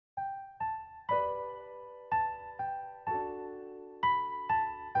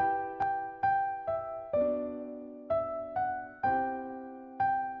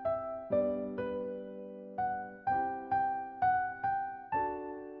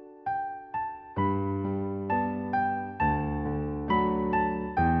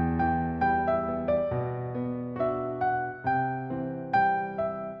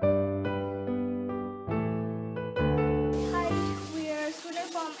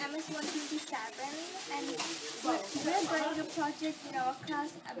MS-127 and we're doing a project in our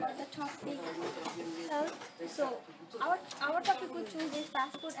class about the topic health. So our topic we choose is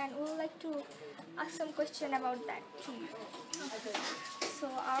fast food and we would like to ask some question about that too. So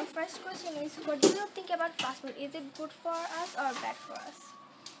our first question is, what do you think about fast food? Is it good for us or bad for us?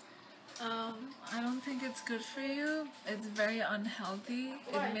 I don't think it's good for you. It's very unhealthy.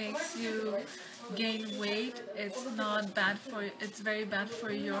 It makes you gain weight. It's not bad for. It's very bad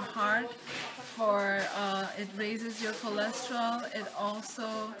for your heart. It raises your cholesterol. It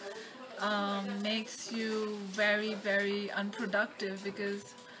also makes you very unproductive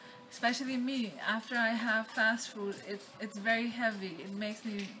because, especially me, after I have fast food, it's very heavy.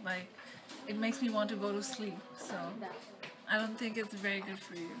 It makes me want to go to sleep. So I don't think it's very good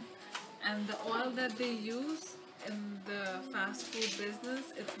for you. And the oil that they use in the fast food business,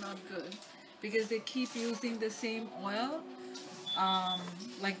 it's not good because they keep using the same oil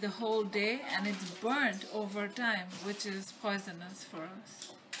like the whole day, and it's burnt over time, which is poisonous for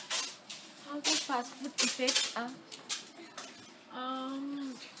us. How does fast food affect us?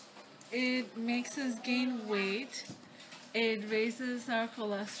 It makes us gain weight. It raises our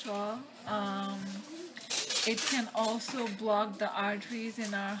cholesterol. It can also block the arteries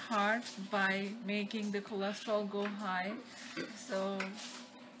in our heart by making the cholesterol go high. So,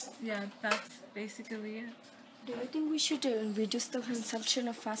 yeah, that's basically it. Do you think we should reduce the consumption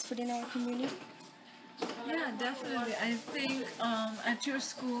of fast food in our community? Yeah, definitely. I think at your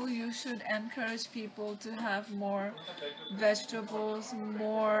school you should encourage people to have more vegetables,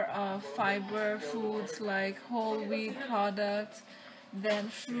 more fiber foods like whole wheat products, then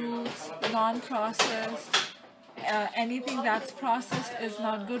fruits, non-processed. Anything that's processed is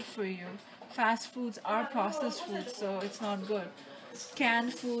not good for you. Fast foods are processed foods, so it's not good.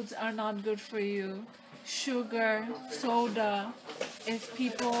 Canned foods are not good for you. Sugar, soda. If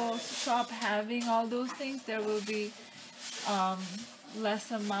people stop having all those things, there will be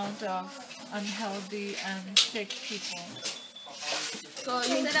less amount of unhealthy and sick people. So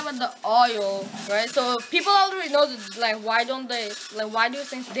you said about the oil, right? So people already know that, like, why don't they, like, why do you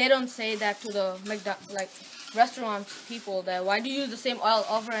think they don't say that to the restaurant people, that why do you use the same oil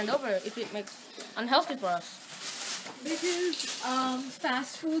over and over if it makes unhealthy for us? Because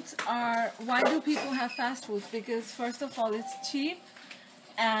fast foods are, why do people have fast foods? Because first of all, it's cheap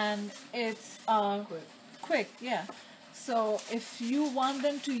and it's quick, yeah. So if you want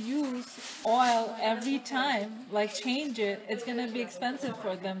them to use oil every time, like change it, it's going to be expensive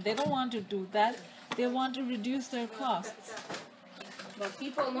for them. They don't want to do that. They want to reduce their costs. But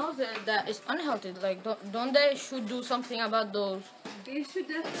people know that it's unhealthy. Like, don't they should do something about those? They should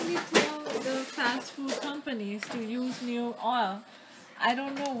definitely tell the fast food companies to use new oil. I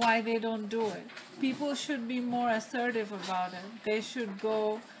don't know why they don't do it. People should be more assertive about it. They should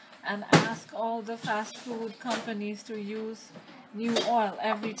go and ask all the fast food companies to use new oil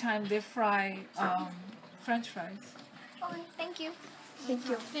every time they fry French fries. Okay, thank you. Thank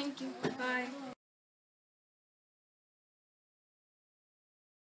you. Thank you. Bye.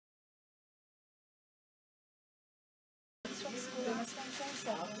 From school in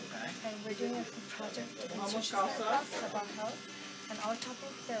Wisconsin, and we're doing a project in social class about health. And our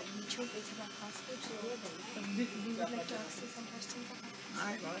topic that we chose is about fast food. So we would like to ask you some questions about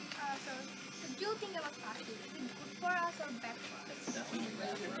fast food. So do you think about fast food? Is it good for us or bad for us? Definitely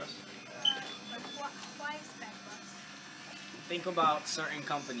bad for us. But why is bad for us? Think about certain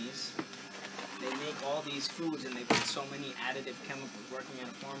companies. They make all these foods and they put so many additive chemicals. Working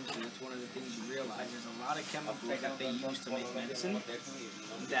at a pharmacy, that's one of the things you realize. There's a lot of chemicals that they use to make medicine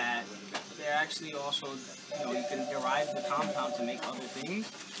that they're actually also, you can derive the compound to make other things.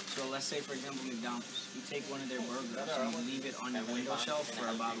 So let's say, for example, McDonald's. You take one of their burgers and you leave it on your window shelf for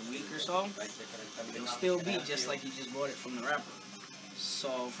about a week or so. It'll still be just like you just bought it from the wrapper.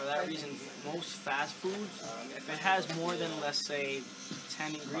 So for that reason, most fast foods, if it has more than, let's say,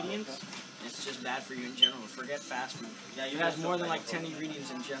 10 ingredients, it's just bad for you in general. Forget fast food. If it has more than like 10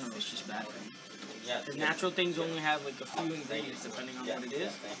 ingredients in general, it's just bad for you. Because natural things only have like a few ingredients depending on what it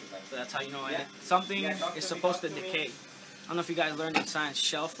is. So that's how you know something is supposed to decay. I don't know if you guys learned in science,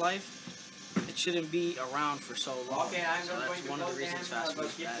 shelf life. It shouldn't be around for so long. So that's one of the reasons fast food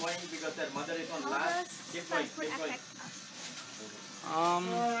is bad. How does fast food affect us?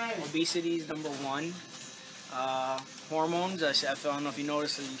 Obesity is number one. Hormones, I don't know if you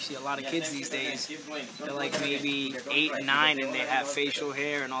notice, you see a lot of kids these days, they're like maybe 8 and 9 and they have facial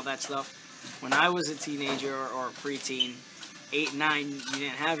hair and all that stuff. When I was a teenager or preteen, 8 and 9, you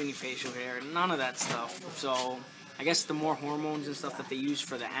didn't have any facial hair, none of that stuff. So I guess the more hormones and stuff that they use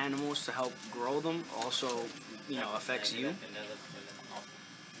for the animals to help grow them also, affects you.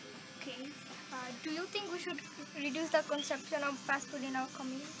 we should reduce the consumption of fast food in our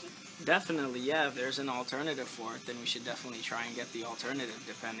community? Definitely, yeah. If there's an alternative for it, then we should definitely try and get the alternative,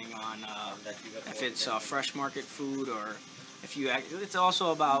 depending on if it's fresh market food or if you. It's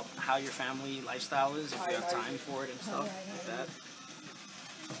also about how your family lifestyle is, if you have time for it and stuff like that.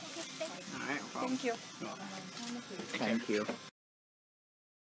 All right, no problem. Thank you. Take care. Thank you.